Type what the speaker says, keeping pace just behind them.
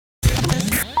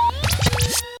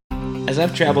As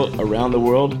I've traveled around the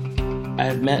world, I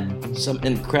have met some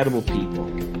incredible people,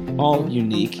 all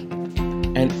unique,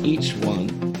 and each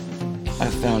one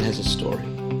I've found has a story.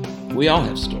 We all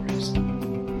have stories.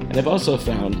 And I've also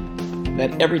found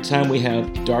that every time we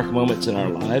have dark moments in our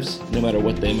lives, no matter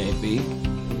what they may be,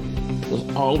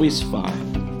 we'll always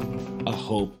find a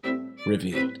hope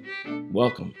revealed.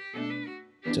 Welcome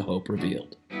to Hope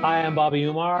Revealed. Hi, I'm Bobby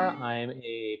Umar. I'm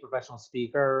a professional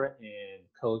speaker and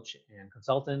coach and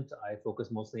consultant. I focus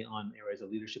mostly on areas of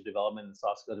leadership development and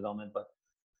soft skill development, but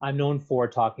I'm known for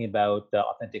talking about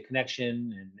authentic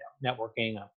connection and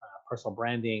networking, personal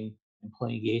branding,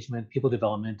 employee engagement, people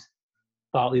development,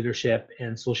 thought leadership,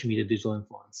 and social media digital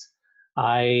influence.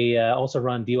 I also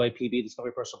run DYPB,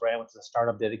 Discovery Personal Brand, which is a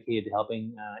startup dedicated to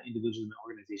helping individuals and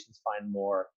organizations find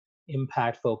more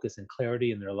impact, focus, and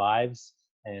clarity in their lives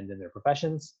and in their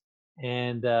professions.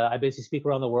 And I basically speak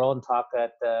around the world and talk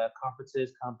at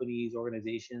conferences, companies,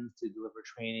 organizations to deliver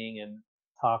training and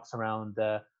talks around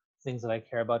things that I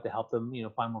care about to help them,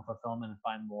 find more fulfillment and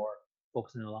find more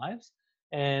focus in their lives.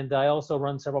 And I also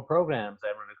run several programs. I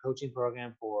run a coaching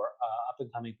program for up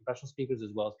and coming professional speakers,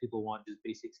 as well as people who want just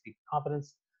basic speaking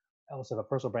confidence. I also have a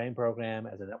personal branding program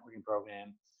as a networking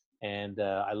program. And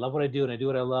I love what I do, and I do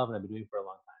what I love, and I've been doing it for a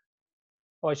long time.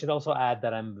 Oh, I should also add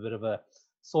that I'm a bit of a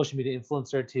social media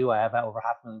influencer too. I have over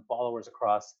 500,000 followers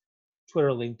across Twitter,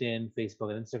 LinkedIn, Facebook,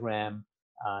 and Instagram.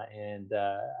 And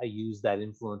I use that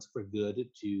influence for good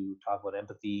to talk about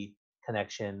empathy,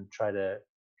 connection, try to,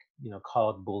 call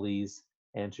out bullies,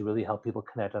 and to really help people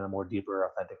connect on a more deeper,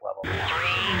 authentic level.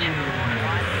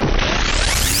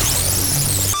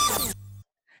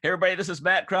 Hey everybody, this is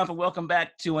Matt Crump, and welcome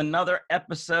back to another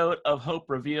episode of Hope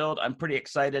Revealed. I'm pretty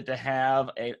excited to have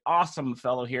an awesome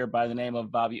fellow here by the name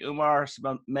of Bobby Umar.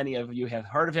 Many of you have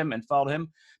heard of him and followed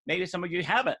him. Maybe some of you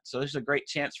haven't. So this is a great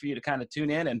chance for you to kind of tune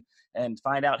in and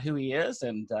find out who he is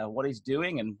and what he's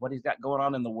doing and what he's got going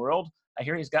on in the world. I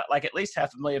hear he's got like at least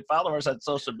 500,000 followers on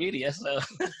social media. So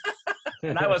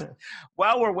and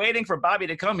while we're waiting for Bobby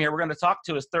to come here, we're going to talk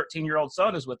to his 13-year-old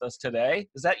son who's with us today.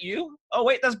 Is that you? Oh,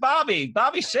 wait, that's Bobby.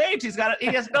 Bobby shaved. He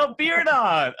has no beard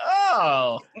on.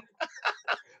 Oh.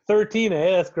 13,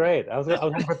 eh? That's great. I was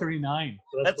going for 39.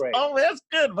 So that's great. Oh, that's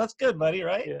good. That's good, buddy,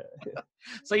 right? Yeah.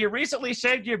 So you recently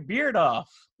shaved your beard off.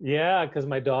 Yeah, because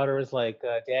my daughter is like,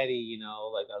 Daddy,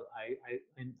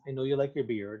 I know you like your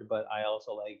beard, but I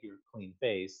also like your clean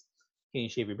face. Can you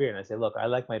shave your beard? And I say, look, I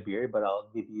like my beard, but I'll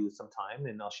give you some time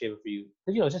and I'll shave it for you.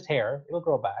 Because, it's just hair. It'll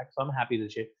grow back. So I'm happy to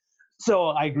shave. So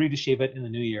I agreed to shave it in the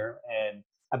new year.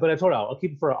 But I told her I'll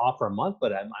keep it off for a month,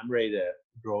 but I'm ready to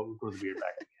grow the beard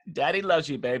back again. Daddy loves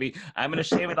you, baby. I'm going to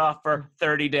shave it off for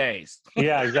 30 days.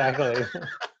 Yeah, exactly.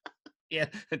 Yeah,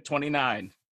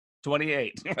 29.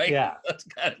 28, right? Yeah.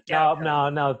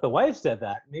 Now, if the wife said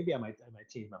that, maybe I might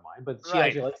change my mind. But she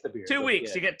actually likes the beard. 2 weeks.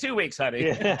 Yeah. You get 2 weeks, honey.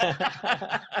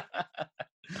 Yeah.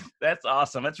 That's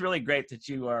awesome. That's really great that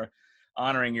you are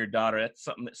honoring your daughter. That's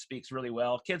something that speaks really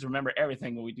well. Kids remember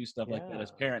everything when we do stuff like that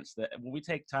as parents. That when we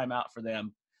take time out for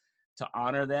them to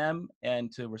honor them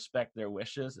and to respect their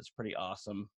wishes, it's pretty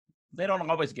awesome. They don't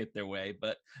always get their way,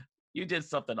 but you did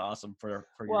something awesome for your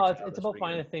child. Well, it's about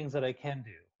finding things that I can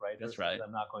do. Right? That's right.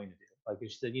 I'm not going to do. Like you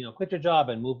said, quit your job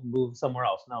and move somewhere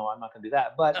else. No, I'm not going to do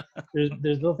that. But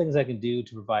there's little things I can do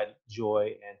to provide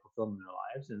joy and fulfillment in their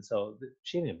lives. And so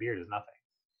shaving a beard is nothing.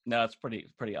 No, it's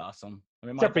pretty awesome. I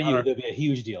mean, except for you, it'd be a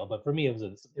huge deal. But for me, it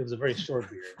was a very short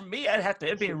beard. For me,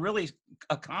 it'd be really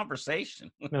a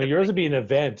conversation. No, yours would be an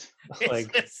event.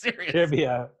 It's serious. There'd be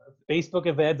a Facebook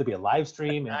event. There'd be a live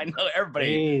stream. I know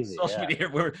everybody. Social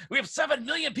media. We have 7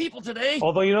 million people today.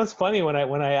 Although it's funny when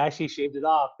I actually shaved it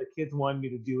off, the kids wanted me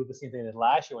to do the same thing as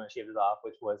last year when I shaved it off,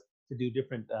 which was to do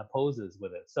different poses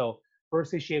with it. So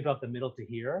first they shaved off the middle to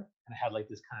here, and I had like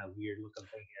this kind of weird looking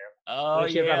thing here. Oh,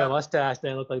 they shaved off my mustache,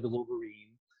 then I looked like the Wolverine.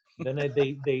 Then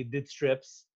they did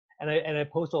strips. And I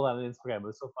post all that on Instagram. It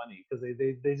was so funny because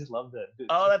they just loved it.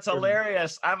 Oh, that's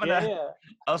hilarious. I'm gonna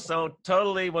so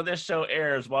totally when this show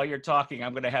airs, while you're talking,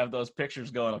 I'm gonna have those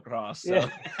pictures going across. So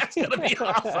that's gonna be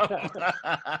awesome.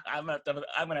 I'm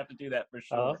gonna have to do that for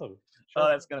sure. Awesome. Sure. Oh,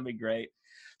 that's gonna be great.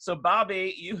 So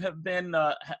Bobby, you have been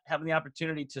having the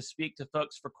opportunity to speak to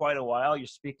folks for quite a while. You're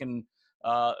speaking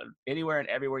anywhere and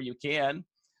everywhere you can.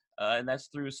 And that's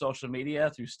through social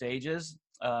media, through stages,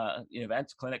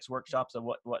 events, clinics, workshops, and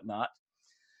whatnot.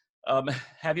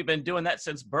 Have you been doing that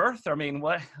since birth? I mean,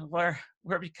 where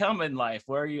have you come in life?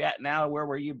 Where are you at now? Where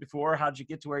were you before? How'd you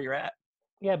get to where you're at?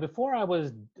 Yeah, before I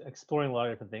was exploring a lot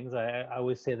of different things. I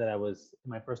always say that I was,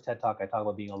 in my first TED Talk, I talk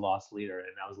about being a lost leader, and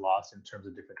I was lost in terms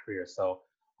of different careers. So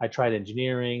I tried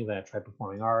engineering, then I tried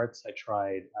performing arts, I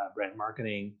tried brand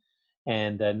marketing,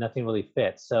 and nothing really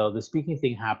fit. So the speaking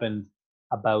thing happened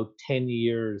about 10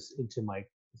 years into my,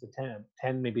 was it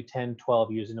 10, maybe 10,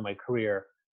 12 years into my career.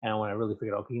 And when I really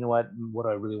figured, okay, you know what do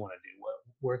I really want to do?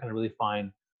 Where can I really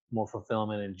find more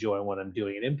fulfillment and joy in what I'm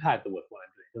doing and impact with what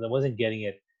I'm doing? Because I wasn't getting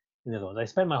it in the other ones. I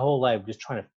spent my whole life just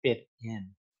trying to fit in.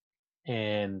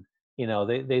 And,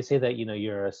 they say that,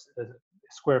 you're a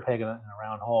square peg in a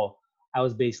round hole. I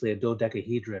was basically a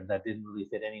dodecahedron that didn't really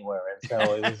fit anywhere. And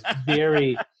so it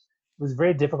was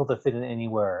very difficult to fit in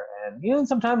anywhere. And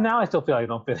sometimes now I still feel like I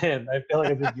don't fit in. I feel like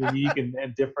I'm just unique and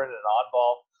different and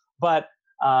oddball. But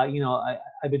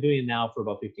I've been doing it now for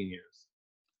about 15 years.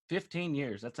 15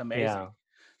 years. That's Yeah. amazing.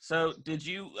 So did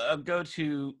you go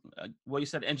to, well, you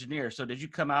said engineer. So did you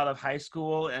come out of high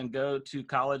school and go to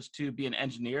college to be an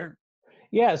engineer?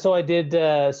 Yeah, so I did.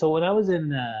 So when I was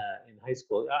in high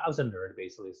school, I was a nerd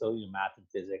basically. So math and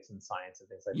physics and science and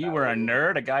things like You that. were a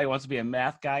nerd, a guy who wants to be a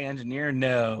math guy engineer?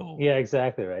 No. Yeah,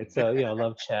 exactly right. So I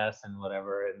love chess and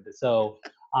whatever, and so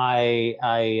I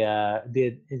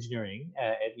did engineering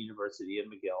at university in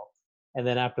McGill, and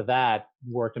then after that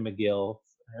worked in McGill.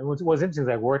 It was interesting.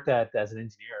 I worked as an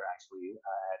engineer actually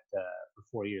for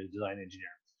 4 years, design engineer,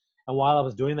 and while I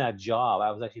was doing that job,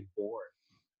 I was actually bored.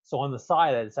 So on the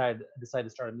side, I decided to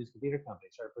start a musical theater company,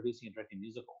 started producing and directing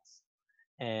musicals,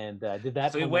 and did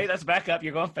that So for wait, almost. let's back up.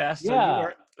 You're going fast. So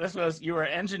Yeah, you were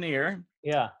an engineer.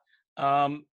 yeah.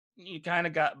 Um, you kind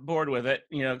of got bored with it,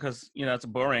 because it's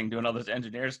boring doing all this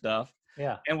engineer stuff.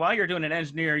 Yeah. And while you're doing an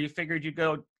engineer, you figured you'd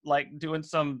go like doing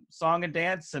some song and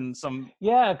dance and some.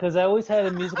 Yeah, because I always had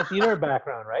a musical theater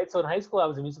background, right? So in high school, I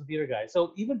was a musical theater guy.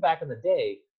 So even back in the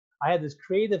day, I had this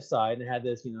creative side and had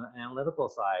this, analytical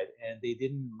side, and they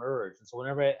didn't merge. And so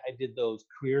whenever I did those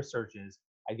career searches,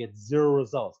 I get zero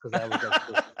results because I was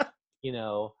like you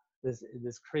know, this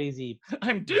crazy,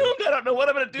 I'm you know, doomed. I don't know what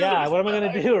I'm gonna do. yeah, what am I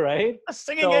gonna do, right? A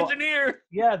singing So engineer.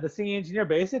 yeah, the singing engineer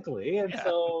basically. And Yeah.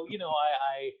 so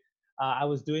I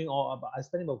was doing I was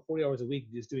spending about 40 hours a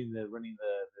week just running the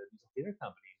musical theater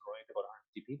company and growing to about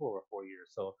 150 people over 4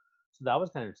 years. So that was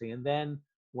kind of interesting. And then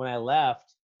when I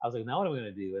left, I was like, now what am I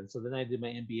going to do? And so then I did my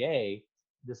MBA,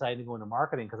 decided to go into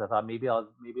marketing because I thought maybe I'll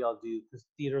do, because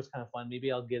theater is kind of fun.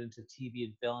 Maybe I'll get into TV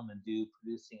and film and do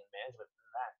producing and management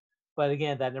and that. But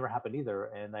again, that never happened either,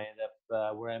 and I ended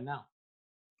up where I am now,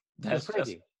 which is That's just,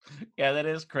 crazy. yeah, that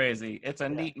is crazy. It's a Yeah.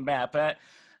 neat map.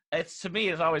 It's, to me,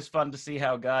 it's always fun to see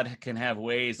how God can have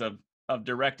ways of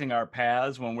directing our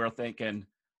paths when we're thinking,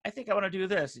 I think I want to do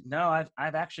this. No,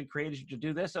 I've actually created you to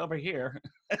do this over here.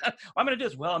 I'm going to do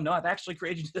this. Well, no, I've actually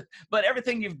created you to, but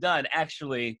everything you've done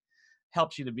actually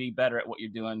helps you to be better at what you're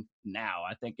doing now.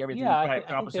 I think everything you Yeah, probably I think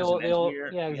accomplished as an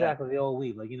engineer. yeah, Yeah. exactly. They all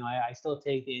weave. Like, I still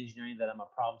take the engineering that I'm a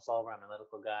problem solver, I'm an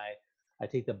analytical guy. I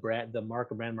take the brand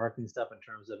marketing stuff in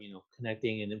terms of,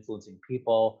 connecting and influencing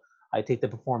people. I take the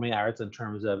performing arts in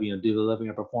terms of, delivering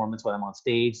a performance when I'm on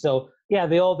stage. So yeah,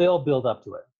 they all build up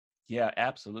to it. Yeah,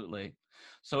 absolutely.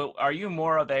 So, are you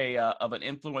more of an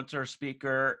influencer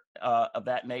speaker of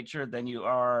that nature than you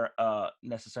are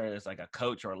necessarily as like a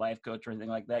coach or a life coach or anything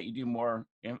like that? You do more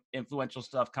influential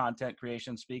stuff, content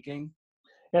creation, speaking.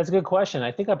 Yeah, that's a good question.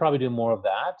 I think I probably do more of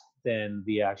that than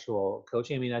the actual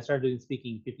coaching. I mean, I started doing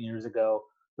speaking 15 years ago.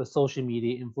 The social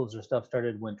media influencer stuff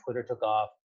started when Twitter took off,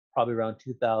 probably around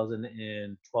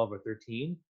 2012 or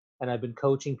 13. And I've been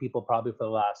coaching people probably for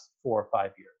the last 4 or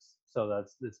 5 years. So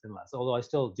it's been less. Although I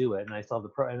still do it, and I still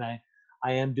have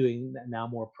I am doing now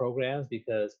more programs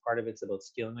because part of it's about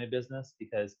scaling my business.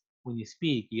 Because when you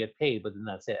speak, you get paid, but then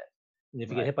that's it. And if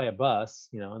you get Right. hit by a bus,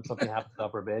 and something happens,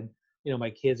 God forbid,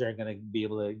 my kids aren't going to be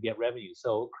able to get revenue.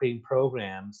 So creating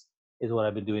programs is what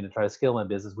I've been doing to try to scale my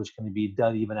business, which can be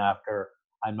done even after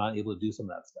I'm not able to do some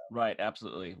of that stuff. Right,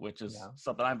 absolutely. Which is Yeah.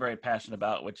 something I'm very passionate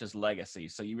about, which is legacy.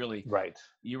 So Right.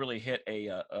 you really hit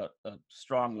a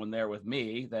strong one there with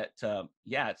me. That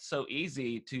yeah, it's so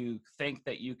easy to think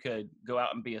that you could go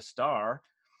out and be a star.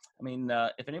 I mean,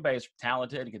 if anybody's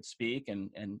talented and can speak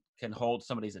and can hold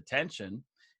somebody's attention,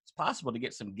 it's possible to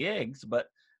get some gigs. But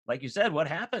like you said, what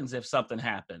happens if something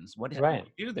happens? What Right.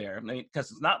 do you do there? I mean, because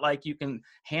it's not like you can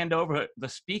hand over the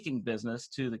speaking business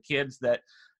to the kids that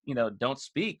don't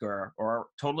speak or are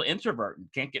total introvert and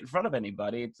can't get in front of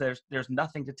anybody. There's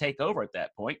nothing to take over at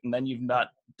that point, and then you've not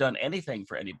done anything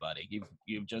for anybody.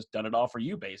 You've just done it all for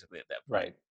you basically at that point.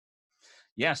 Right.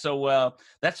 Yeah, so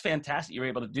that's fantastic. You're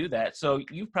able to do that. So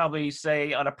you probably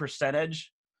say on a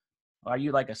percentage, are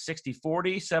you like a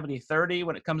 60-40, 70-30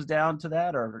 when it comes down to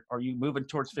that, or are you moving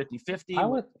towards 50-50? I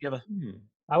What would, you have a hmm,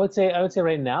 I would say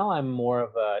right now I'm more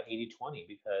of a 80/20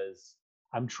 because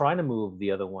I'm trying to move the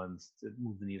other ones to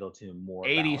move the needle to more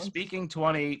 80 balance. speaking,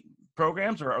 20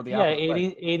 programs, or the Yeah, opposite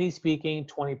way? 80 speaking,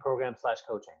 20 program slash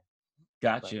coaching.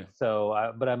 Like, Gotcha.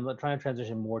 so, but I'm trying to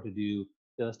transition more to do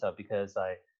the other stuff because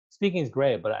speaking is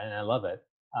great, and I love it.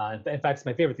 In fact, it's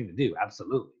my favorite thing to do.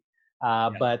 Absolutely. Yeah.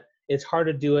 But it's hard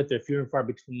to do it. They're few and far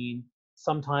between.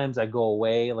 Sometimes I go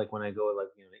away, like when I go to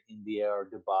India or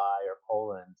Dubai or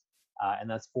Poland, and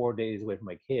that's 4 days away from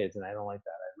my kids, and I don't like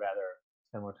that. I'd rather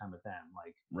spend more time with them.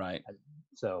 Right.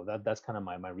 So that's kind of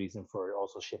my reason for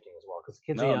also shifting as well, because the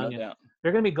kids are No, no young and doubt.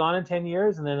 they're gonna be gone in 10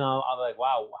 years, and then I'll be like,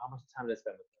 wow, how much time did I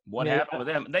spend with them? I What mean, happened with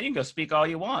them? Then you can go speak all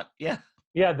you want. Yeah.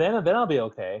 yeah, then I'll be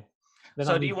okay. Then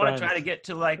I'll So do need you want to try to friends. get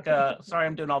to like sorry,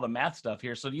 I'm doing all the math stuff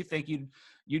here. So do you think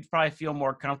you'd probably feel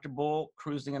more comfortable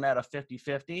cruising in at a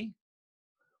 50-50?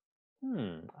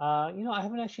 I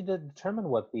haven't actually determined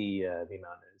what the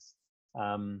amount is.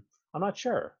 I'm not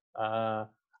sure. I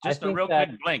Just a think real quick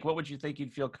that blank. What would you think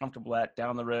you'd feel comfortable at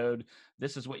down the road?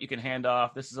 This is what you can hand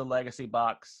off. This is a legacy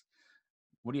box.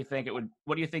 What do you think it would?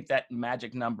 What do you think that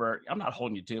magic number? I'm not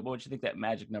holding you to it, but what do you think that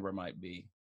magic number might be?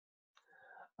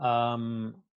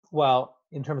 Um, well,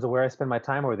 in terms of where I spend my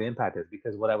time or where the impact is,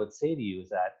 because what I would say to you is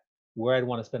that where I'd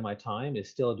want to spend my time is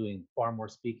still doing far more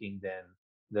speaking than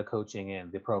the coaching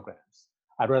and the programs.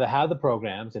 I'd rather have the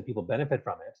programs and people benefit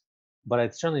from it, but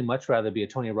I'd certainly much rather be a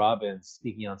Tony Robbins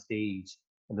speaking on stage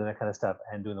and doing that kind of stuff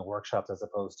and doing the workshops as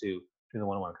opposed to doing the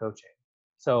one-on-one coaching.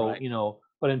 So, Right.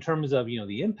 but in terms of,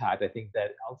 the impact, I think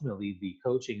that ultimately the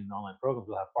coaching and online programs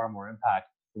will have far more impact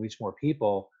and reach more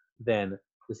people than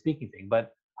the speaking thing.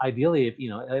 But ideally,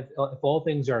 if all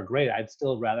things are great, I'd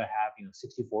still rather have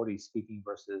 60-40 speaking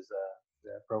versus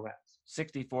the programs.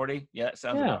 60-40. Yeah,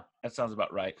 Yeah, that sounds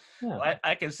about right. yeah, Well,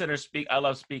 I consider I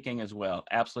love speaking as well.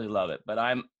 Absolutely love it. But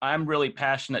I'm really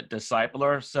passionate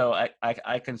discipler, so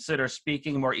I consider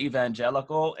speaking more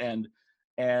evangelical, and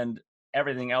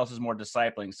everything else is more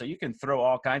discipling. So you can throw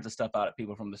all kinds of stuff out at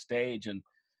people from the stage, and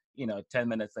 10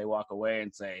 minutes they walk away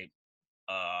and say,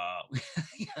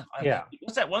 yeah,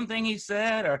 what's that one thing he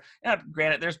said? Or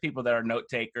granted, there's people that are note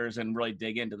takers and really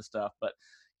dig into the stuff, but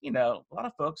a lot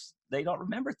of folks, they don't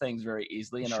remember things very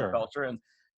easily in our sure, culture,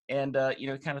 and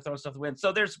kind of throw stuff away.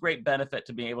 So there's great benefit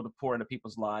to being able to pour into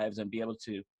people's lives and be able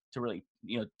to really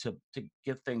to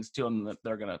give things to them that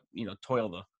they're gonna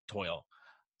toil,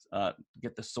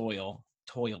 get the soil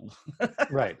toiled.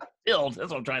 right, Tilled, that's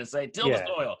what I'm trying to say. Till the yeah.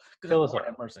 soil, because Tell us Lord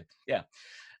have all. mercy. Yeah.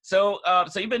 So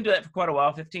you've been doing that for quite a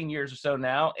while, 15 years or so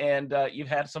now, and you've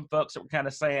had some folks that were kind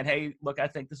of saying, "Hey, look, I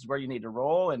think this is where you need to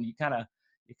roll," and you kind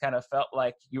of felt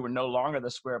like you were no longer the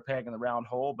square peg in the round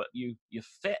hole, but you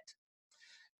fit,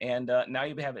 and now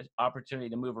you have an opportunity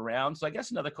to move around. So I guess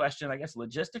another question, I guess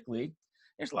logistically,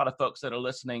 there's a lot of folks that are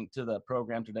listening to the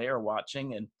program today or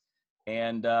watching,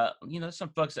 and some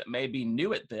folks that may be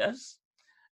new at this,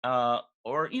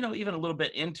 or even a little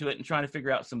bit into it and trying to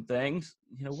figure out some things.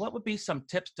 What would be some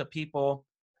tips to people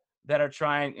that are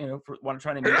trying,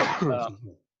 trying to meet? Excuse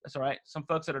me. That's all right. Some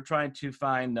folks that are trying to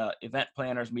find event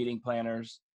planners, meeting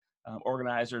planners,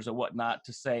 organizers, or whatnot,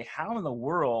 to say, how in the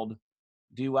world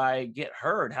do I get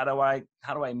heard? How do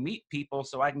I meet people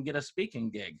so I can get a speaking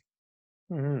gig?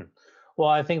 hmm Well,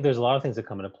 I think there's a lot of things that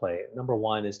come into play. Number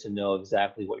one is to know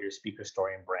exactly what your speaker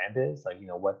story and brand is, like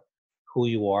who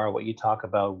you are, what you talk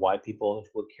about, why people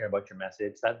would care about your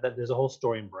message. That there's a whole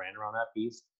story and brand around that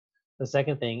piece. The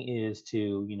second thing is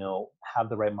to have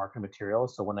the right marketing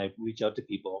materials. So when I reach out to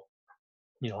people,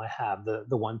 I have the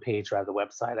one page, or I have the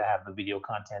website, I have the video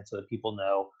content so that people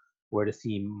know where to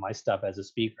see my stuff as a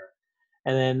speaker.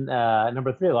 And then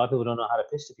number three, a lot of people don't know how to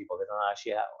pitch to people. They don't know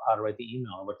actually how to write the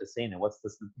email or what to say in it. What's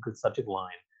the good subject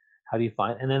line? How do you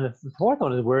find? And then the fourth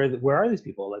one is where are these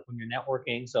people? Like when you're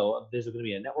networking. So there's going to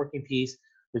be a networking piece.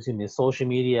 There's going to be a social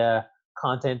media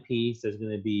content piece.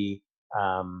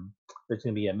 Um, there's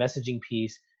going to be a messaging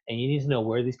piece, and you need to know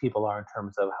where these people are in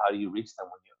terms of how do you reach them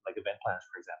when you like event planners,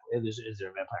 for example. Is there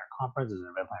an event planner conference? Is there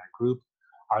an event planner group?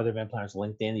 Are there event planners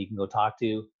LinkedIn that you can go talk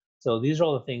to? So these are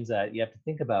all the things that you have to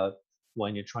think about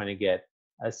when you're trying to get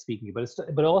a speaking. But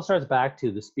it all starts back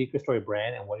to the speaker story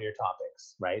brand and what are your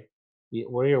topics, right?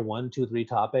 What are your 1, 2, 3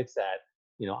 topics that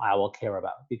I will care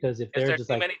about? Because if Is they're there just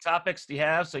too like, many topics do you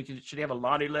have? So should you have a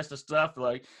laundry list of stuff?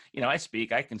 Like,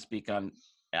 I can speak on,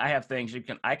 I have things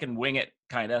I can wing it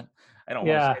kind of. I don't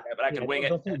want to say yeah, that, but I can yeah, wing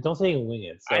it. don't say you can wing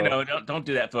it. I So know, don't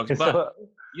do that, folks. But so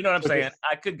you know what I'm so saying? just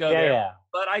I could go yeah, there, yeah.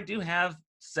 but I do have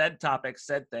said topics,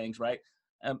 said things, right?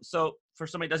 So for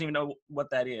somebody who doesn't even know what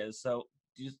that is, so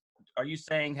are you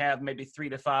saying have maybe 3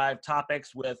 to 5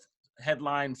 topics with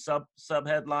headline, sub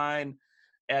headline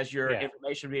as your Yeah.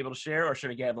 information to be able to share, or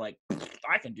should it have like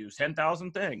I can do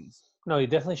 10,000 things? No, you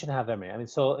definitely should have that, man. I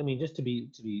mean, just to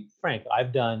be frank,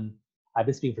 I've done I've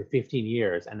been speaking for 15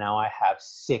 years, and now I have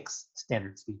 6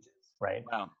 standard speeches, right?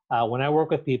 Wow. When I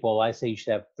work with people, I say you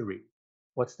should have 3.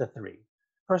 What's the 3?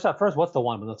 First, what's the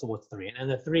one? But what's 3? And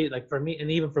the 3, like for me,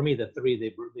 and even for me, the 3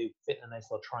 they fit in a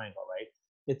nice little triangle,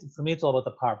 right? For me, it's all about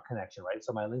the power of connection, right?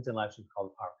 So my LinkedIn live stream is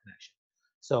called the power of connection.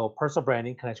 So personal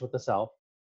branding, connection with the self,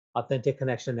 authentic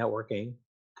connection, networking,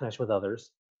 connection with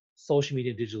others, social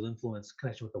media, digital influence,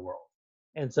 connection with the world.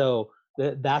 And so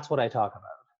that's what I talk about,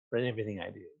 right? In everything I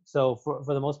do. So for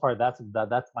the most part, that's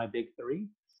my big 3.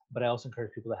 But I also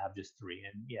encourage people to have just 3.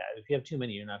 And yeah, if you have too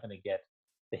many, you're not going to get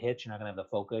the hit. You're not going to have the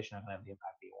focus. You're not going to have the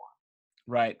impact that you want.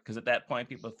 Right, because at that point,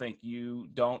 people think you're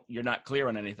not clear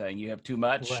on anything. You have too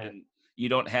much, Right. and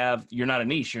you're not a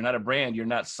niche, you're not a brand, you're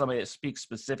not somebody that speaks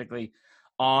specifically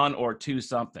on or to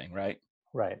something, right?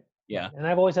 Right. Yeah. And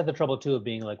I've always had the trouble too of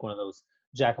being like one of those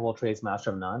jack of all trades,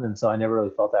 master of none. And so I never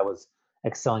really felt I was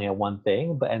excelling at one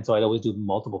thing, and so I'd always do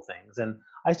multiple things. And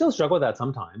I still struggle with that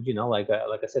sometimes, like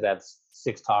I said, I have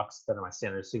 6 talks that are my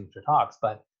standard signature talks,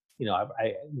 but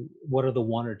what are the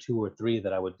 1 or 2 or 3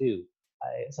 that I would do?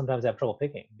 I sometimes have trouble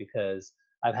picking because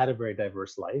I've had a very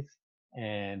diverse life,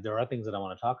 and there are things that I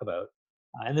want to talk about.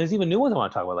 And there's even new ones I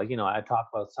want to talk about. Like, I talk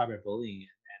about cyberbullying,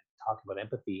 talking about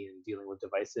empathy and dealing with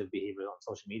divisive behavior on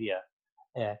social media.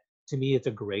 Uh, to me, it's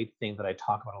a great thing that I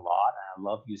talk about a lot, and I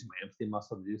love using my empathy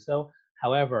muscle to do so.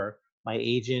 However, my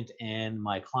agent and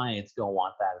my clients don't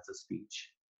want that as a speech.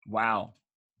 Wow.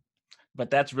 But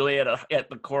that's really at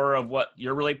the core of what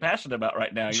you're really passionate about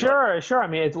right now. Sure. I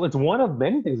mean, it's one of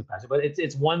many things I'm passionate, but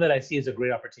it's one that I see as a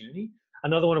great opportunity.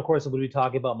 Another one, of course, would be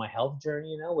talking about my health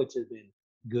journey, which has been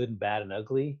good and bad and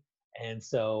ugly. And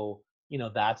so,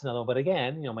 that's another one. But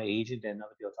again, my agent and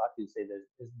other people I talk to say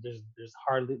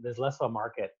there's less of a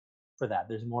market for that.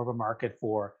 There's more of a market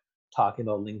for talking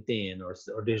about LinkedIn or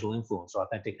digital influence or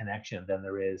authentic connection than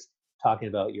there is talking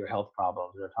about your health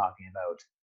problems or talking about,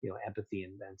 empathy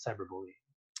and cyberbullying.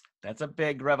 That's a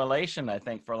big revelation, I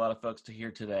think, for a lot of folks to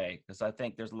hear today, because I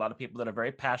think there's a lot of people that are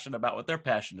very passionate about what they're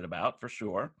passionate about, for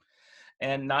sure.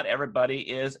 And not everybody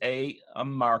is a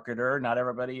marketer. Not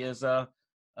everybody is a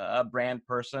brand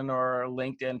person or a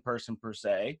LinkedIn person per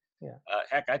se. Yeah.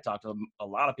 Heck, I talked to a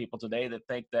lot of people today that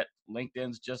think that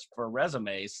LinkedIn's just for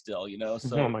resumes still, Oh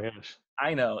so my gosh.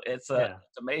 I know it's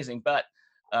amazing, but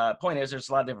point is there's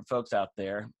a lot of different folks out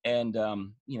there, and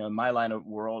in my line of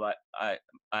world,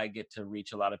 I get to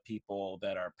reach a lot of people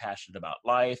that are passionate about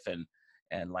life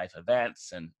and life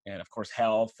events and of course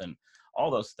health and all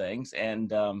those things,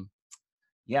 and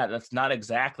yeah, that's not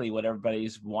exactly what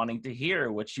everybody's wanting to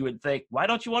hear, which you would think, why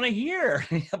don't you want to hear?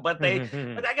 but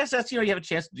I guess that's, you have a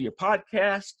chance to do your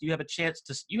podcast. You have a chance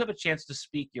to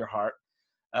speak your heart.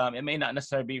 It may not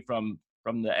necessarily be from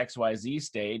the XYZ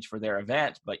stage for their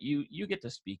event, but you get to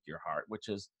speak your heart, which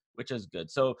is good.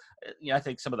 So, I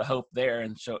think some of the hope there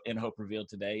in Hope Revealed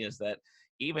today is that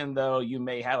even though you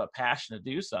may have a passion to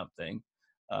do something,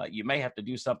 you may have to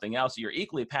do something else you're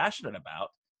equally passionate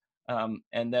about,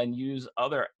 and then use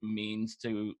other means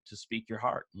to speak your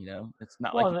heart. It's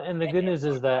not like Well, and the good news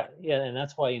is that, yeah, and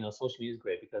that's why, social media is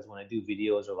great, because when I do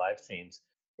videos or live streams,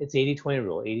 it's 80-20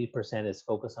 rule. 80% is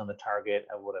focused on the target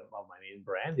of my main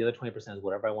brand. The other 20% is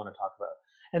whatever I want to talk about.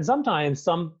 And sometimes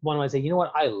someone might say, you know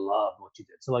what, I love what you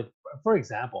did. So like, for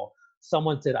example,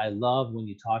 someone said, I love when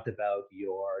you talked about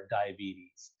your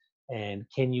diabetes, and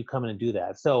can you come in and do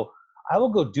that? So I will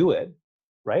go do it,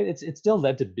 right? It's still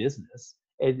led to business.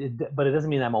 But it doesn't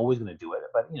mean I'm always going to do it.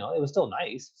 But it was still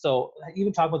nice. So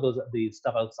even talk about the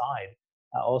stuff outside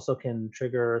also can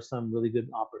trigger some really good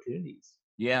opportunities.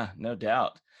 Yeah, no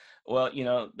doubt. Well,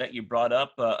 that you brought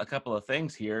up a couple of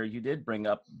things here. You did bring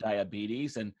up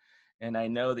diabetes, and I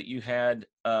know that you had,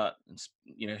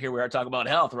 here we are talking about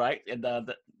health, right? And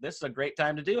this is a great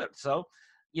time to do it. So,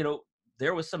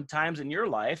 there was some times in your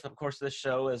life. Of course, this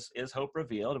show is Hope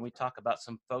Revealed, and we talk about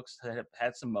some folks that have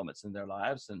had some moments in their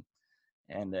lives,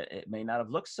 and it may not have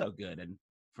looked so good. And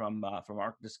from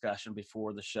our discussion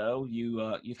before the show,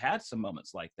 you've had some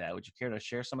moments like that. Would you care to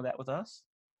share some of that with us?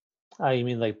 You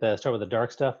mean like start with the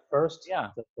dark stuff first? Yeah.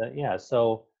 Yeah.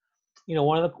 So,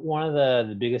 one of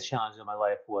the biggest challenges in my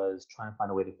life was trying to find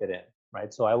a way to fit in,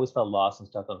 right? So I always felt lost and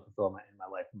stuck on fulfillment in my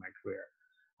life and my career.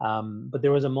 But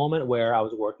there was a moment where I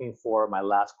was working for my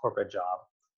last corporate job.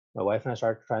 My wife and I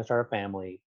started trying to start a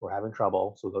family. We're having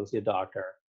trouble, so we go to see a doctor.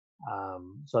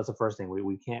 So that's the first thing.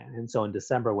 We can't. And so in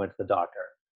December, went to the doctor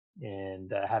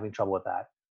and having trouble with that.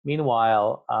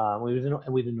 Meanwhile, we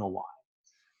didn't know why.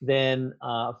 Then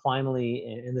finally,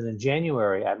 and then in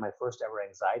January, I had my first ever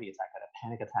anxiety attack. I had a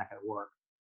panic attack at work,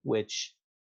 which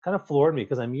kind of floored me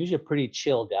because I'm usually a pretty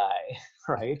chill guy,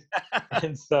 right?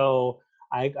 And so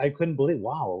I couldn't believe,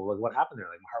 wow, like what happened there?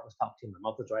 Like my heart was palpitating, my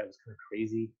mouth was dry, it was kind of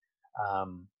crazy.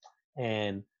 Um,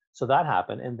 and so that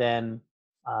happened. And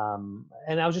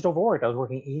I was just overworked. I was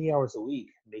working 80 hours a week,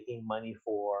 making money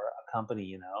for a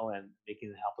company, and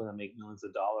helping them make millions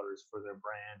of dollars for their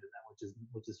brand, and that,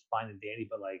 which is fine and dandy,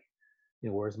 but like,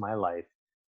 where's my life?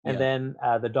 And Yeah. then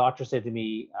the doctor said to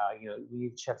me, we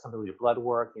need to check something with your blood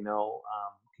work, can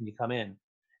you come in?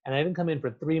 And I didn't come in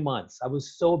for 3 months. I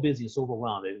was so busy, so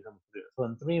overwhelmed, I didn't come through. So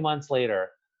then 3 months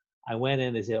later, I went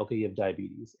in, they said, okay, you have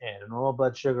diabetes. And a normal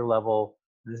blood sugar level,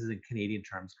 this is in Canadian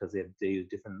terms because they use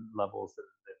different levels than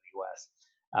the US.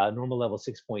 Normal level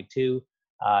 6.2.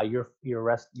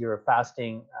 Your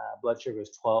fasting blood sugar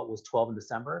was 12 in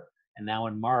December, and now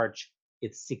in March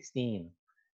it's 16,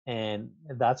 and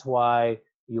that's why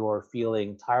you're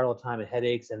feeling tired all the time and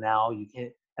headaches, and now you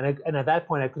can't. And at that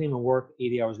point, I couldn't even work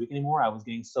 80 hours a week anymore. I was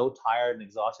getting so tired and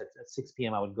exhausted. At 6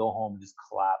 p.m., I would go home and just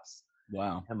collapse.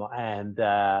 Wow.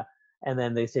 And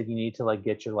then they said, you need to like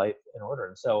get your life in order.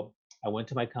 And so I went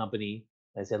to my company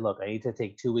and I said, look, I need to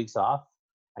take 2 weeks off.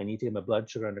 I need to get my blood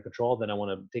sugar under control. Then I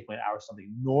want to take my hours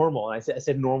something normal. And I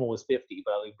said normal was 50,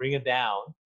 but I like bring it down.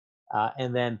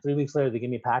 And then 3 weeks later, they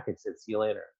give me a package that said, see you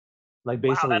later. Like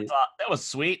Wow, basically, that was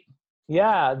sweet.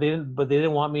 yeah, they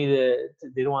didn't want me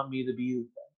to be,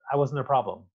 I wasn't their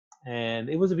problem. And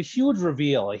it was a huge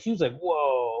reveal, a huge like,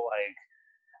 whoa,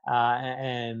 like,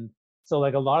 and so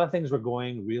like a lot of things were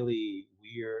going really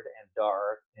weird and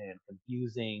dark and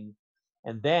confusing.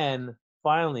 And then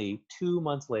finally, 2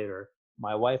 months later,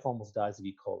 my wife almost dies of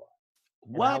E. coli.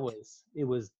 And What? it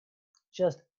was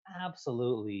just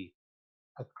absolutely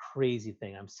a crazy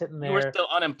thing. I'm sitting You were there. still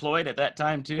unemployed at that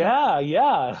time too? Yeah,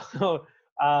 yeah. So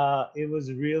it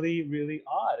was really, really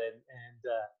odd.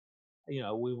 We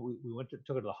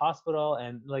took her to the hospital,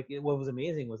 and like what was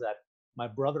amazing was that my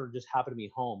brother just happened to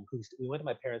be home. We went to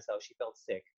my parents' house. She felt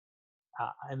sick,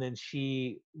 and then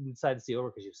we decided to stay over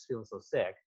because she was feeling so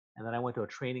sick. And then I went to a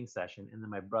training session, and then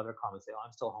my brother called and said, "Oh,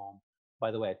 I'm still home.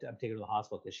 By the way, I'm taking her to the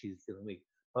hospital because she's feeling weak."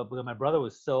 But my brother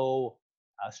was so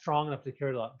strong enough to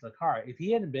carry her to the car. If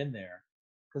he hadn't been there,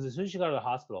 because as soon as she got to the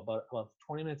hospital, about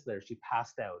 20 minutes later, she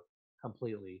passed out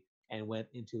completely and went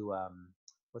into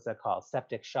what's that called?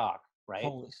 Septic shock, right?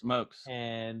 Holy smokes.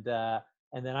 And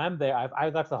then I'm there. I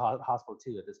got to the hospital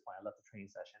too at this point. I left the training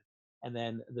session, and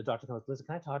then the doctor comes, listen,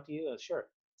 can I talk to you? Sure.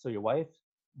 So your wife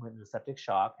went into septic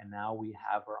shock, and now we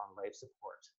have her on life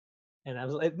support. And I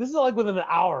was like, this is like within an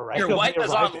hour, right? Your wife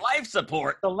is on life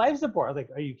support. The life support. I was like,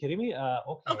 are you kidding me?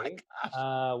 Oh my Okay.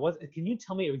 gosh. What? Can you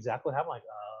tell me exactly what happened?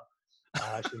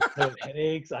 Like, she was having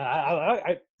headaches.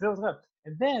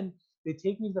 And then they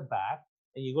take me to the back,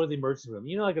 and you go to the emergency room.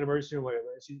 Like an emergency room where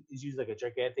it's usually like a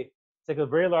gigantic. It's like a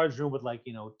very large room with like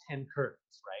 10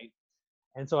 curtains, right?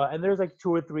 And so, and there's like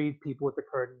 2 or 3 people with the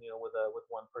curtain, with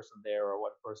one person there or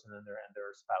one person and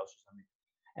their spouse or something.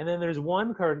 And then there's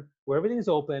one curtain where everything's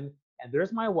open, and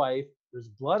there's my wife. There's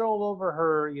blood all over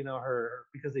her, her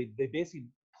because they basically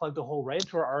plugged a hole right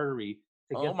into her artery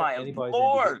to Oh get the my antibodies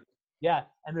Lord. yeah,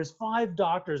 and there's 5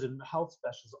 doctors and health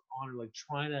specialists on her, like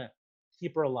trying to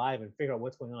keep her alive and figure out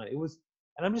what's going on.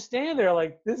 And I'm just standing there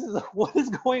like, this is what is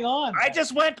going on? I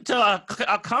just went to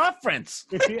a conference.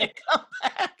 Yeah.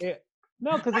 Yeah.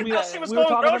 No, because I thought she was we were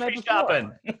going talking the night grocery before.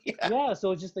 shopping. Yeah,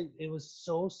 so it's just like it was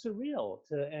so surreal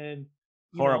and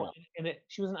Horrible.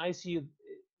 she was in ICU.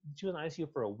 She was in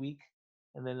ICU for a week,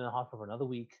 and then in the hospital for another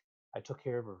week. I took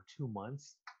care of her for 2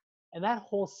 months, and that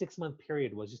whole 6-month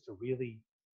period was just a really,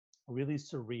 really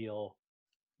surreal,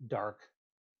 dark.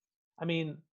 I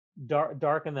mean,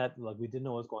 dark in that like we didn't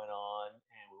know what was going on,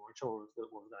 and we weren't sure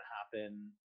what was going to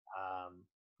happen.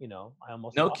 I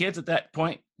almost No lost kids at that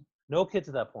point. no kids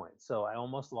at that point, so I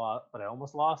almost lost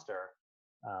her.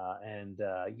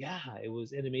 Yeah,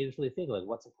 it made us really think like,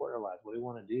 what's important in our lives? What do we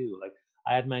want to do? Like,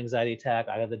 I had my anxiety attack,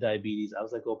 I had the diabetes, I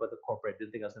was like, go by the corporate,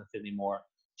 didn't think I was going to fit anymore.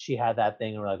 She had that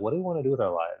thing, and we're like, what do we want to do with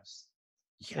our lives?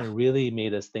 Yeah. And it really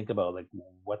made us think about like,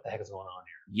 what the heck is going on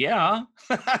here? Yeah.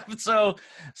 so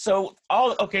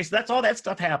that's all that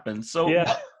stuff happened. So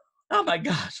Yeah. oh my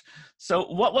gosh. So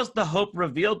what was the hope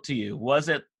revealed to you? Was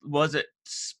it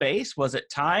space? Was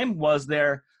it time? Was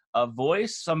there a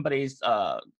voice? Somebody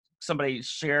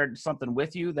shared something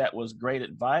with you that was great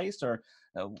advice, or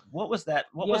what was that?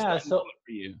 What was that moment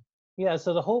for you? Yeah,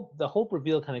 so the hope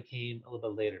reveal kind of came a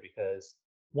little bit later because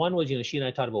one was, she and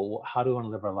I talked about how do we want to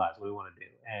live our lives, what do we want to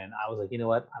do, and I was like, you know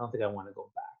what, I don't think I want to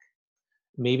go back.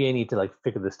 Maybe I need to like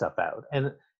figure this stuff out,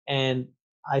 and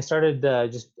I started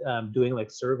just doing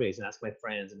like surveys and asking my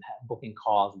friends and booking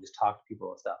calls and just talk to people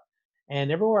and stuff.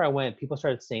 And everywhere I went, people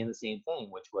started saying the same thing,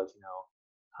 which was,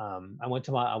 I went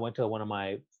to one of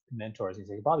my mentors. He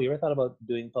said, Bobby, you ever thought about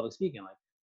doing public speaking? I'm like,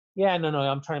 yeah, no,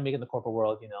 I'm trying to make it in the corporate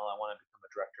world. I want to become a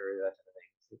director, that type of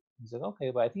thing. He's like,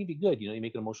 okay, but I think it'd be good. You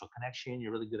make an emotional connection.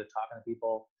 You're really good at talking to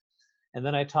people. And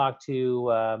then I talked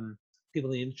to people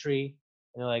in the industry,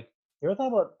 and they're like, "You ever thought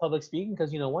about public speaking?"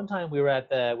 Because one time we had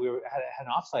an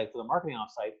offsite for the marketing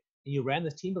offsite, and you ran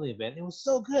this team building event. And it was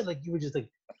so good. Like you were just like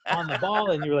on the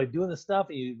ball, and you were like doing the stuff,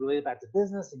 and you related back to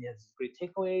business, and you had great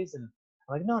takeaways. And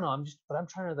I'm like, no, I'm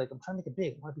trying to make it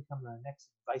big. I want to become the next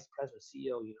vice president,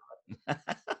 CEO.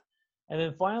 And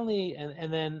then finally,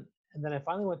 and then I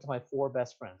finally went to my 4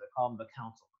 best friends. I call them the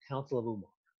council of Umar.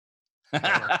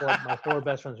 My four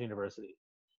best friends from university.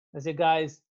 I said,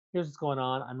 guys, here's what's going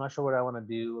on. I'm not sure what I want to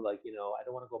do. I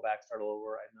don't want to go back, start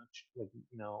over. I'm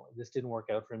not this didn't work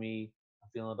out for me. I'm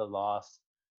feeling a bit lost.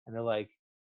 And they're like,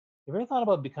 you ever thought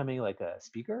about becoming like a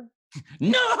speaker?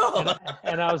 No.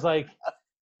 And I was like,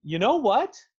 you know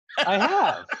what? I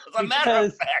have. As a matter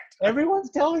of fact. Everyone's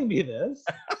telling me this.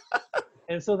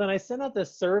 And so then I sent out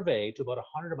this survey to about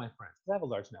 100 of my friends. Because I have a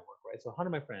large network, right? So 100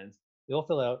 of my friends, they all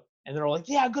fill out. And they're all like,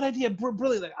 yeah, good idea,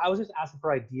 brilliant. Like, I was just asking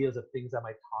for ideas of things I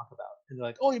might talk about. And they're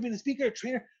like, oh, you've been a speaker, a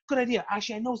trainer, good idea.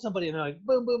 Actually, I know somebody. And they're like,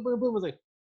 boom, boom, boom, boom. I was like,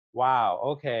 wow,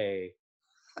 okay.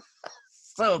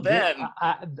 So then,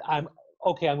 I'm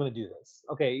okay. I'm going to do this.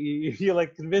 Okay, you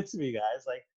like convinced me, guys.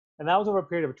 And that was over a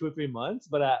period of 2 or 3 months.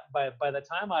 But by the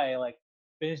time I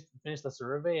finished the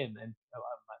survey and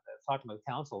talked to my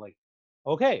council,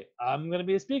 okay, I'm gonna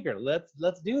be a speaker. Let's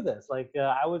do this.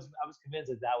 I was convinced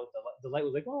that was the light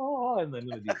was like, oh, and I'm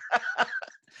gonna do it.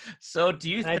 So do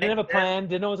you think I didn't have a plan,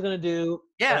 didn't know what I was gonna do.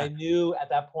 Yeah. But I knew at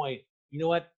that point, you know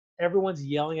what? Everyone's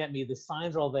yelling at me. The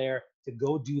signs are all there to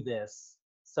go do this.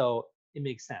 So it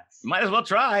makes sense. Might as well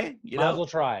try. Might as well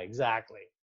try, exactly.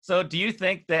 So do you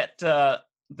think that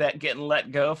that getting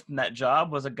let go from that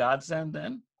job was a godsend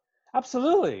then?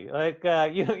 Absolutely.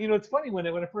 It's funny when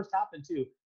it first happened too.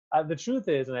 The truth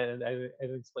is, and I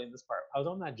explained this part, I was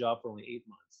on that job for only 8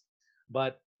 months.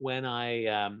 But when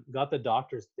I got the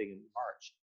doctor's thing in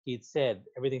March, he'd said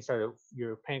everything started,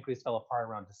 your pancreas fell apart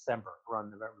around November,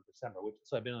 December.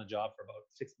 So I've been on the job for about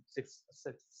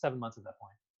 7 months at that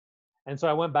point. And so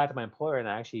I went back to my employer and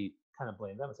I actually kind of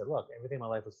blamed them. I said, look, everything in my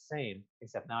life was the same,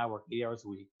 except now I work 8 hours a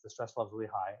week. The stress level is really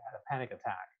high. I had a panic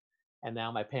attack. And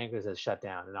now my pancreas has shut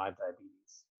down and now I have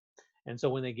diabetes. And so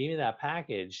when they gave me that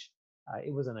package,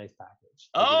 it was a nice package.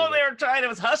 Oh, they were trying. It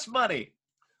was hush money.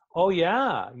 Oh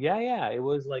yeah. It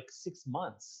was like 6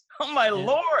 months. Oh my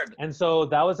Lord! And so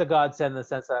that was a godsend in the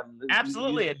sense that I'm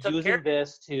absolutely using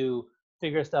this to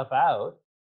figure stuff out.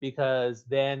 Because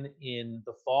then in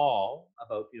the fall,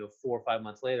 about 4 or 5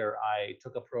 months later, I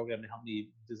took a program to help me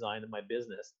design my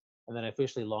business, and then I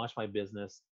officially launched my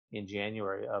business in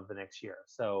January of the next year.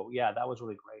 So yeah, that was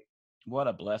really great. What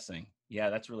a blessing. Yeah,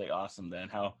 that's really awesome then,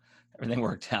 how everything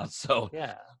worked out. So,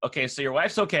 yeah. Okay, so your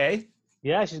wife's okay?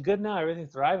 Yeah, she's good now.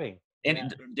 Everything's thriving. And yeah.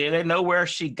 Do they know where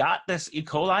she got this E.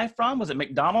 coli from? Was it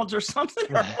McDonald's or something?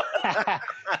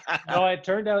 No, it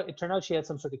turned out she had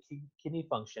some sort of kidney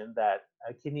function,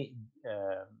 kidney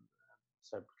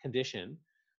condition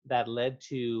that led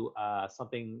to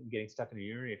something getting stuck in the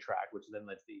urinary tract, which then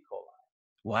led to the E. coli.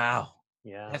 Wow.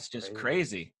 Yeah. That's just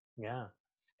crazy. Yeah.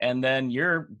 And then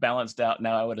you're balanced out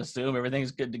now, I would assume.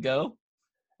 Everything's good to go?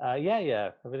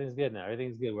 Yeah. Everything's good now.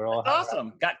 Everything's good. We're all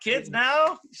awesome. Got kids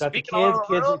now? Got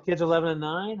the kids 11 and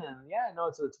 9. And yeah, no,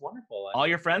 it's wonderful. All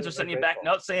your friends are sending you back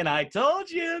notes saying, I told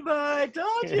you.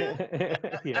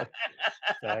 Yeah,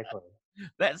 exactly.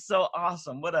 That's so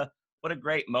awesome. What a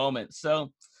great moment.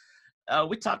 So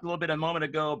we talked a little bit a moment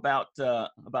ago about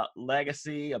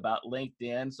legacy, about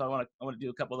LinkedIn. So I want to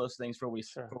do a couple of those things before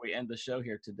we end the show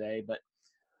here today. But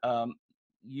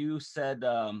you said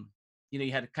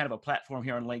you had kind of a platform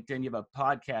here on LinkedIn. You have a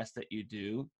podcast that you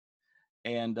do,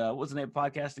 and what was the name of the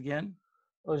podcast again?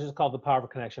 It was just called the Power of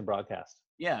Connection Broadcast.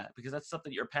 Yeah, because that's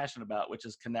something you're passionate about, which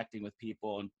is connecting with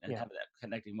people and having that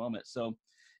connecting moment. So,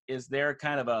 is there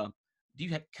kind of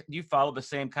do you follow the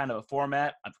same kind of a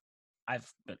format?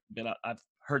 I've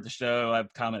heard the show,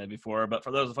 I've commented before, but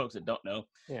for those folks that don't know,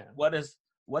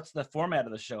 what's the format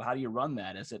of the show? How do you run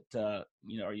that? Is it are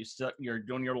you still you're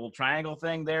doing your little triangle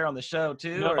thing there on the show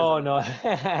too? No. No,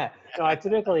 I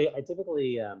typically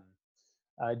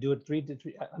do it 3 to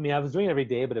 3. I mean, I was doing it every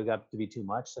day, but it got to be too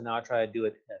much. So now I try to do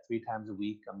it 3 times a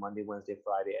week on Monday, Wednesday,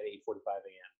 Friday at 8:45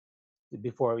 a.m.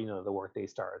 before the workday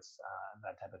starts,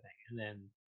 that type of thing. And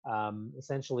then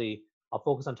essentially, I'll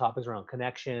focus on topics around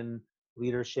connection,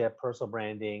 leadership, personal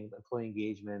branding, employee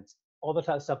engagement, all the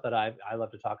type of stuff that I love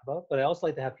to talk about. But I also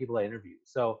like to have people I interview.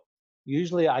 So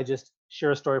usually I just share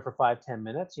a story for 5-10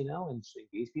 minutes, and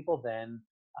engage people. Then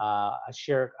I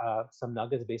share some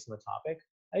nuggets based on the topic.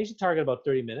 I usually target about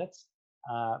 30 minutes.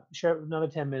 Share another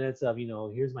 10 minutes of,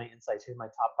 here's my insights, here's my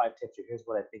top 5 tips, or here's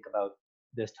what I think about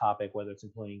this topic, whether it's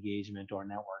employee engagement or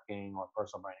networking or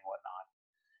personal branding, whatnot.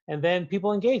 And then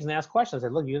people engage and they ask questions. They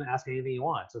look, you can ask anything you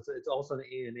want. So it's also an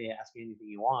A&A, ask me anything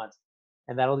you want.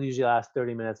 And that'll usually last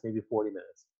 30 minutes, maybe 40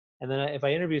 minutes. And then if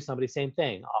I interview somebody, same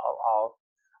thing.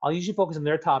 I'll usually focus on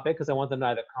their topic because I want them to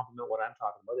either complement what I'm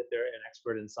talking about. If they're an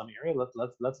expert in some area,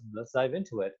 let's dive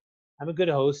into it. I'm a good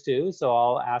host too, so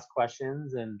I'll ask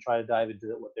questions and try to dive into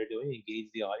what they're doing,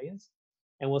 engage the audience.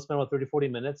 And we'll spend about 30, 40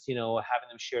 minutes, having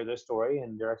them share their story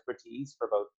and their expertise for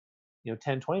about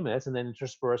 10, 20 minutes, and then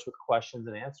intersperse with questions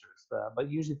and answers. But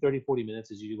usually 30, 40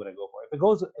 minutes is usually what I go for. If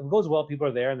it goes well, people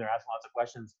are there and they're asking lots of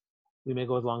questions, we may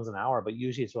go as long as an hour, but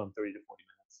usually it's around 30 to 40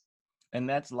 minutes. And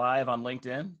that's live on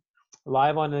LinkedIn?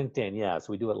 Live on LinkedIn, yeah.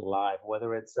 So we do it live,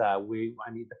 whether it's I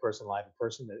meet the person live in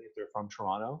person if they're from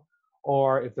Toronto,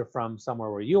 or if they're from somewhere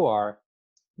where you are,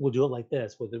 we'll do it like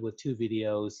this with 2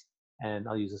 videos, and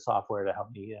I'll use the software to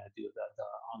help me do the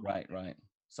online. Right.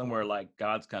 Somewhere like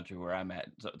God's country where I'm at.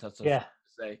 So that's yeah.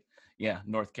 Say, yeah,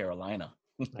 North Carolina.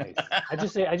 Nice. I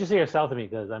just say you're south of me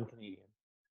because I'm Canadian.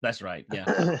 That's right.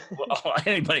 Yeah. Well,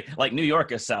 anybody like New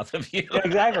York is south of you. Yeah,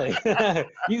 exactly.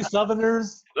 You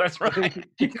Southerners. That's right.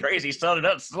 You crazy Southern.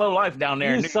 That's slow life down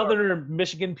there. You Southern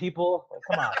Michigan people.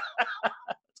 Come on.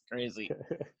 That's crazy.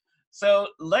 So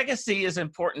legacy is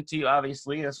important to you,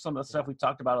 obviously. That's some of the stuff we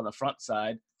talked about on the front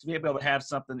side. To be able to have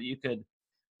something that you could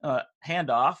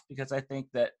hand off, because I think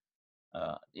that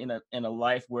in a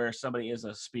life where somebody is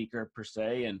a speaker per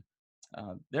se, and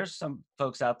there's some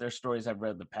folks out there, stories I've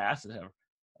read in the past that have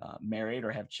married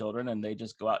or have children, and they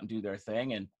just go out and do their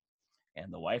thing, and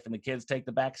the wife and the kids take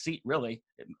the back seat. Really,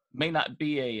 it may not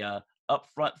be a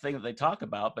upfront thing that they talk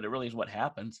about, but it really is what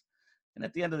happens. And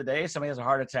at the end of the day, somebody has a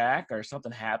heart attack or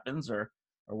something happens or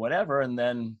whatever, and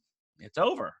then it's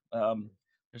over.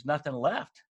 There's nothing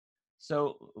left.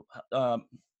 So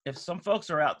if some folks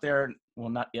are out there, well,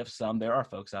 not if some, there are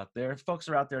folks out there. If folks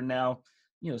are out there now,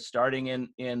 starting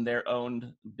in their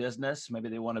own business, maybe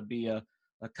they want to be a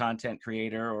content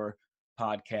creator or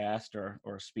podcast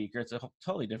or speaker. It's a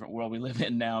totally different world we live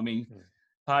in now. I mean,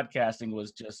 podcasting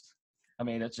was just,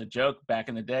 it's a joke back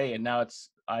in the day, and now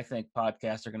I think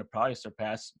podcasts are going to probably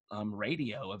surpass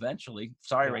radio eventually.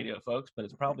 Sorry, radio folks, but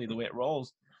it's probably the way it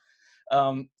rolls.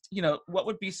 What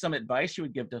would be some advice you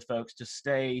would give to folks to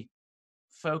stay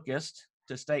focused,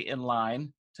 to stay in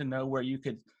line, to know where you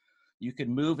could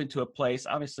move into a place?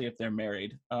 Obviously, if they're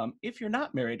married, if you're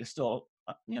not married, it's still,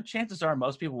 chances are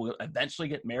most people will eventually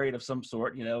get married of some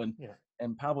sort,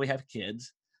 and probably have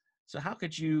kids. So how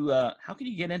could you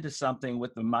get into something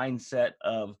with the mindset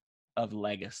of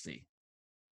legacy?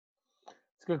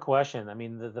 It's a good question.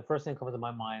 The first thing that comes to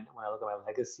my mind when I look at my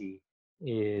legacy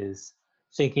is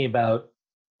thinking about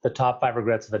the top 5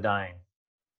 regrets of the dying,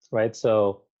 right?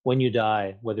 So when you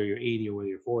die, whether you're 80 or whether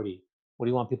you're 40, what do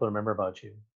you want people to remember about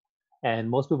you? And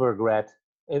most people regret,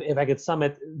 if I could sum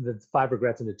it, the 5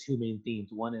 regrets into 2 main themes.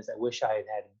 One is I wish I had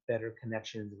had better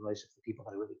connections and relationships with people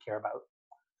that I really care about.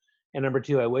 And number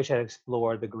 2, I wish I'd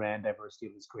explored the grand diversity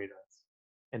of this great earth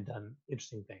and done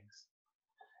interesting things.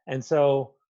 And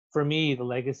so for me, the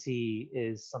legacy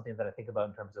is something that I think about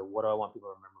in terms of what do I want people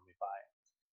to remember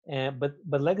me by.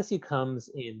 But legacy comes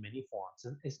in many forms.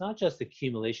 And it's not just the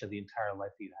accumulation of the entire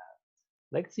life that you have.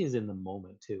 Legacy is in the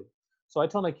moment too. So I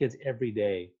tell my kids every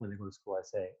day when they go to school, I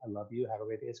say, I love you, have a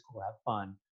great day at school, have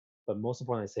fun. But most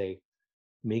importantly, I say,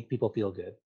 make people feel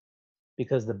good.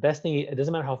 Because the best thing, it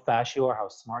doesn't matter how fast you are, how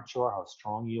smart you are, how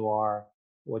strong you are,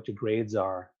 what your grades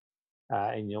are,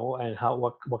 and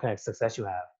what kind of success you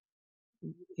have.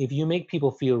 If you make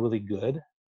people feel really good,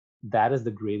 that is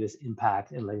the greatest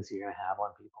impact and legacy you're going to have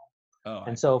on people.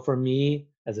 And so for me,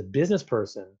 as a business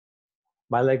person,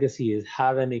 my legacy is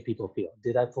how did I make people feel?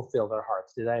 Did I fulfill their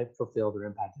hearts? Did I fulfill their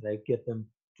impact? Did I get them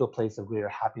to a place of greater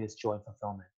happiness, joy, and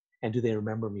fulfillment? And do they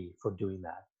remember me for doing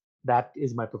that? That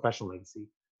is my professional legacy.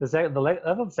 The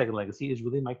second legacy is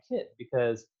really my kid,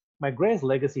 because my greatest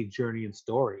legacy, journey, and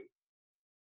story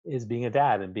is being a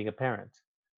dad and being a parent.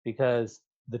 Because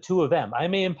the 2 of them, I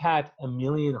may impact 1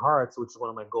 million hearts, which is one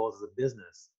of my goals as a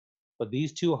business, but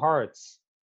these 2 hearts,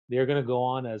 they're going to go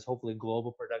on as hopefully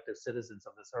global productive citizens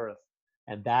of this earth.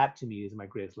 And that to me is my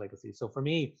greatest legacy. So for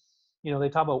me, they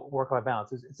talk about work-life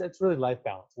balance. It's really life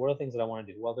balance. What are the things that I want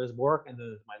to do? Well, there's work and then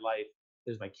there's my life.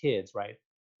 There's my kids, right?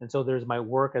 And so there's my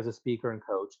work as a speaker and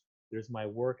coach. There's my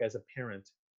work as a parent.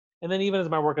 And then even as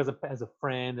my work as a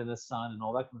friend and a son and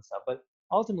all that kind of stuff. But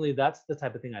ultimately, that's the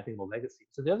type of thing I think about legacy.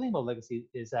 So the other thing about legacy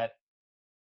is that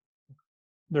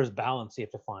there's balance you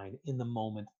have to find in the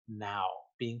moment now.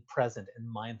 being present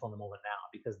and mindful in the moment now,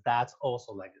 because that's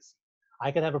also legacy.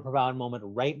 I could have a profound moment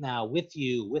right now with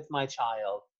you, with my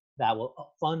child, that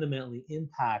will fundamentally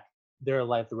impact their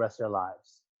life the rest of their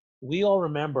lives. We all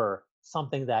remember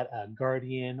something that a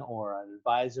guardian or an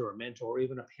advisor or mentor or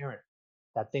even a parent,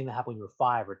 that thing that happened when you were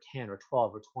 5 or 10 or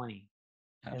 12 or 20.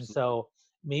 And Absolutely. so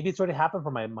maybe it's already happened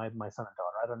for my son and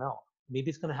daughter. I don't know. Maybe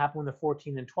it's going to happen when they're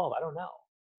 14 and 12. I don't know.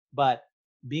 But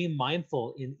being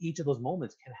mindful in each of those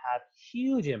moments can have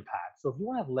huge impact. So if you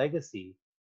want to have legacy,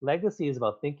 legacy is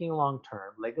about thinking long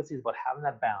term. Legacy is about having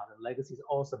that balance. And legacy is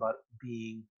also about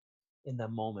being in the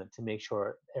moment to make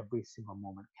sure every single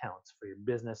moment counts for your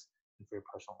business and for your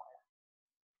personal life.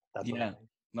 That's what I Yeah. think.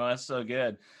 No, that's so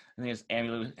good. I think it's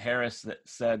Emmylou Harris that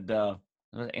said, was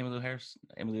it Emmylou Harris?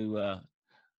 Emmylou,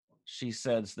 she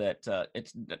says that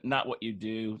it's not what you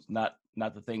do, not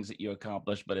the things that you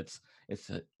accomplish, but it's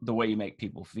the way you make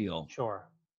people feel, Sure.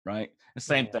 right? The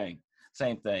Yeah, same yeah. thing,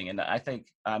 same thing. And I think,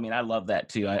 I mean, I love that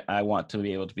too. I want to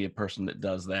be able to be a person that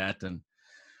does that. And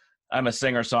I'm a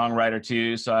singer songwriter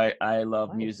too, so I love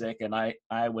Nice. music, and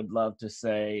I would love to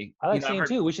say, I like I've singing heard.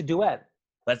 too. We should duet.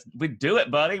 We do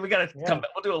it, buddy. We gotta come Yeah. back.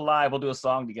 We'll do a live. We'll do a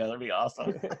song together. It'd be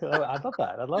awesome. I'd love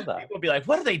that. I'd love that. People will be like,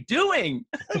 "What are they doing?"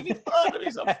 It'd be fun. It'd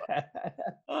be so fun.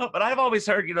 But I've always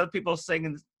heard, people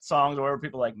singing songs, or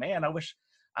people like, "Man, I wish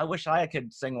I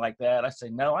could sing like that." I say,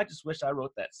 "No, I just wish I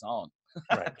wrote that song."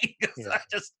 Right. Because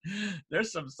Yeah.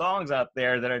 there's some songs out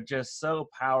there that are just so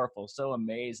powerful, so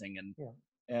amazing, Yeah.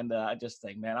 and I just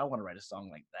think, man, I want to write a song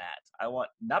like that. I want,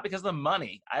 not because of the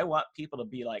money. I want people to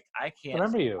be like, I can't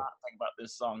Remember you. not think about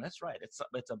this song. That's right. It's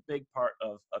a big part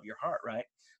of your heart, right?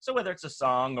 So whether it's a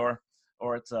song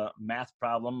or it's a math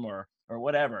problem or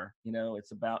whatever,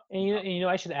 it's about. And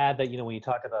I should add that when you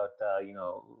talked about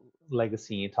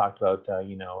legacy, you talked about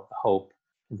hope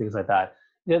and things like that.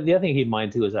 The other thing to keep in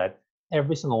mind too is that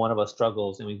every single one of us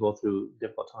struggles and we go through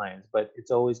difficult times, but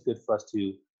it's always good for us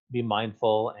to be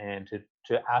mindful and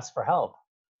to ask for help.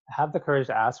 Have the courage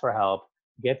to ask for help,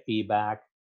 get feedback.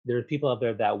 There are people out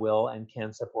there that will and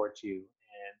can support you,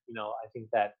 and I think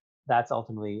that that's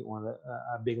ultimately one of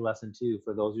a big lesson too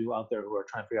for those of you out there who are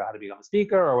trying to figure out how to become a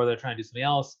speaker or whether they're trying to do something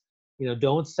else.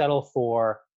 Don't settle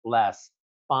for less.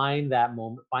 Find that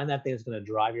moment, find that thing that's going to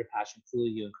drive your passion, fuel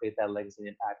you, and create that legacy and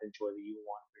impact and joy that you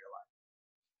want for your life.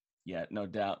 Yeah, no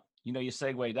doubt. You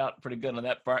segued out pretty good on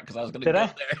that part because I was going to Did go I?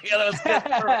 there. Yeah, that was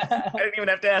good. I didn't even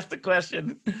have to ask the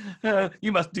question.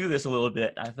 You must do this a little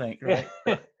bit, I think, right?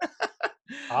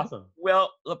 Awesome.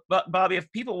 Well, but Bobby,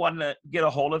 if people want to get a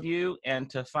hold of you and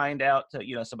to find out, some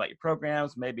about your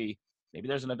programs, maybe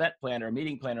there's an event planner, a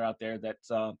meeting planner out there that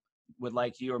would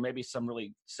like you, or maybe some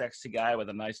really sexy guy with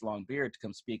a nice long beard to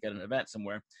come speak at an event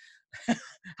somewhere.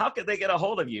 How could they get a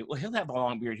hold of you? Well, he'll have a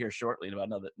long beard here shortly in about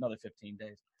another 15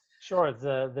 days. Sure.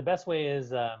 The best way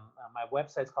is my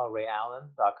website's called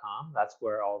rayallen.com. That's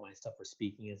where all my stuff for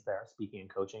speaking is there, speaking and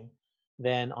coaching.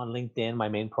 Then on LinkedIn, my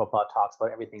main profile talks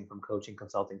about everything from coaching,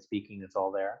 consulting, speaking. It's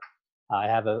all there. I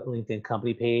have a LinkedIn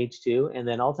company page too. And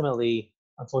then ultimately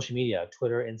on social media,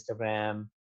 Twitter, Instagram,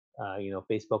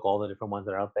 Facebook, all the different ones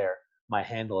that are out there. My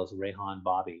handle is Rayhan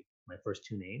Bobby, my first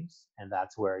two names. And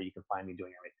that's where you can find me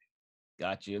doing everything.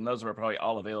 Got you. And those are probably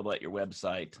all available at your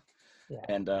website. Yeah.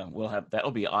 And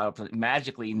that'll be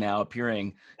magically now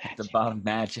appearing at the bottom.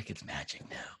 It's magic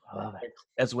now. I love it.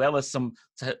 As well as some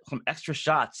extra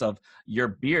shots of your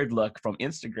beard look from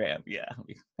Instagram. Yeah.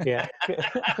 Yeah.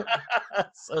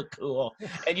 So cool.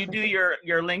 And you do your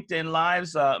LinkedIn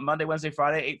lives Monday, Wednesday,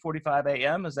 Friday, 8:45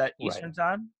 a.m. Is that Eastern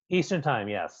time? Eastern time,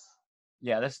 yes.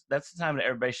 Yeah, that's the time that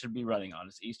everybody should be running on.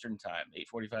 It's Eastern time,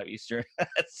 8:45 Eastern.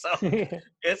 So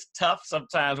it's tough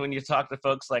sometimes when you talk to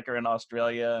folks like are in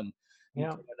Australia and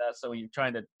Canada. So when you're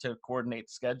trying to coordinate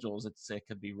schedules, it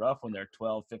could be rough when they're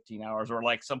 12, 15 hours, or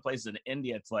like some places in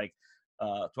India, it's like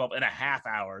 12 and a half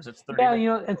hours. It's 30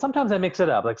 minutes. And sometimes I mix it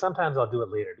up. Like sometimes I'll do it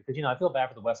later because, I feel bad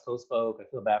for the West Coast folk. I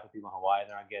feel bad for people in Hawaii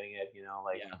that aren't getting it,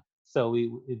 So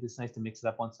it's nice to mix it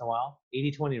up once in a while.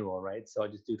 80-20 rule, right? So I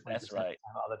just do 20% That's right.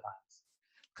 other times.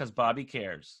 Because Bobby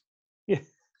cares. Yeah.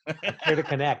 I'm here to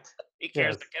connect. He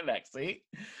cares to connect. See?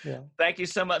 Yeah. Thank you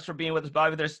so much for being with us,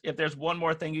 Bobby. If there's one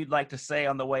more thing you'd like to say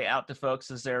on the way out to folks,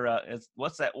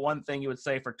 what's that one thing you would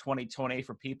say for 2020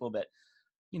 for people that,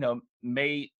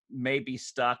 may be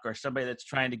stuck, or somebody that's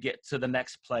trying to get to the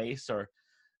next place, or,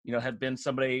 have been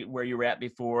somebody where you were at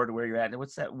before to where you're at?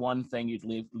 What's that one thing you'd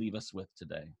leave us with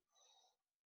today?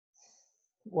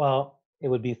 Well, it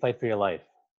would be fight for your life,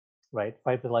 right?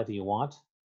 Fight for the life that you want.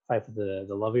 Fight for the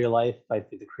love of your life. Fight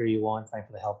for the career you want. Fight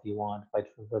for the health you want. Fight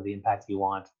for the impact you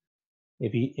want.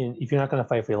 If you're not going to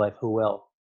fight for your life, who will?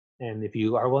 And if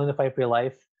you are willing to fight for your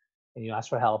life and you ask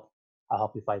for help, I'll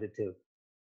help you fight it too.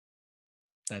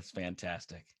 That's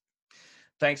fantastic.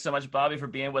 Thanks so much, Bobby, for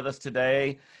being with us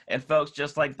today. And folks,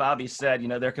 just like Bobby said,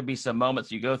 there could be some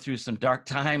moments you go through some dark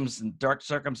times and dark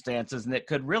circumstances, and it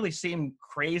could really seem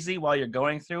crazy while you're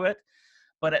going through it.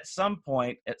 But at some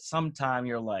point, at some time in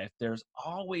your life, there's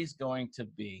always going to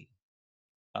be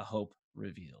a hope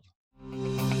revealed.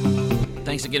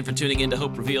 Thanks again for tuning in to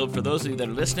Hope Revealed. For those of you that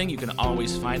are listening, you can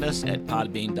always find us at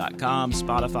podbean.com,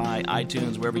 Spotify,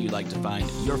 iTunes, wherever you like to find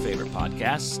your favorite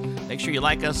podcasts. Make sure you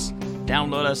like us,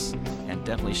 download us, and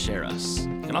definitely share us.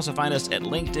 You can also find us at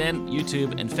LinkedIn,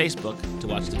 YouTube, and Facebook to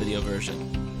watch the video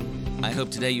version. I hope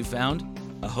today you found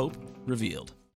a hope revealed.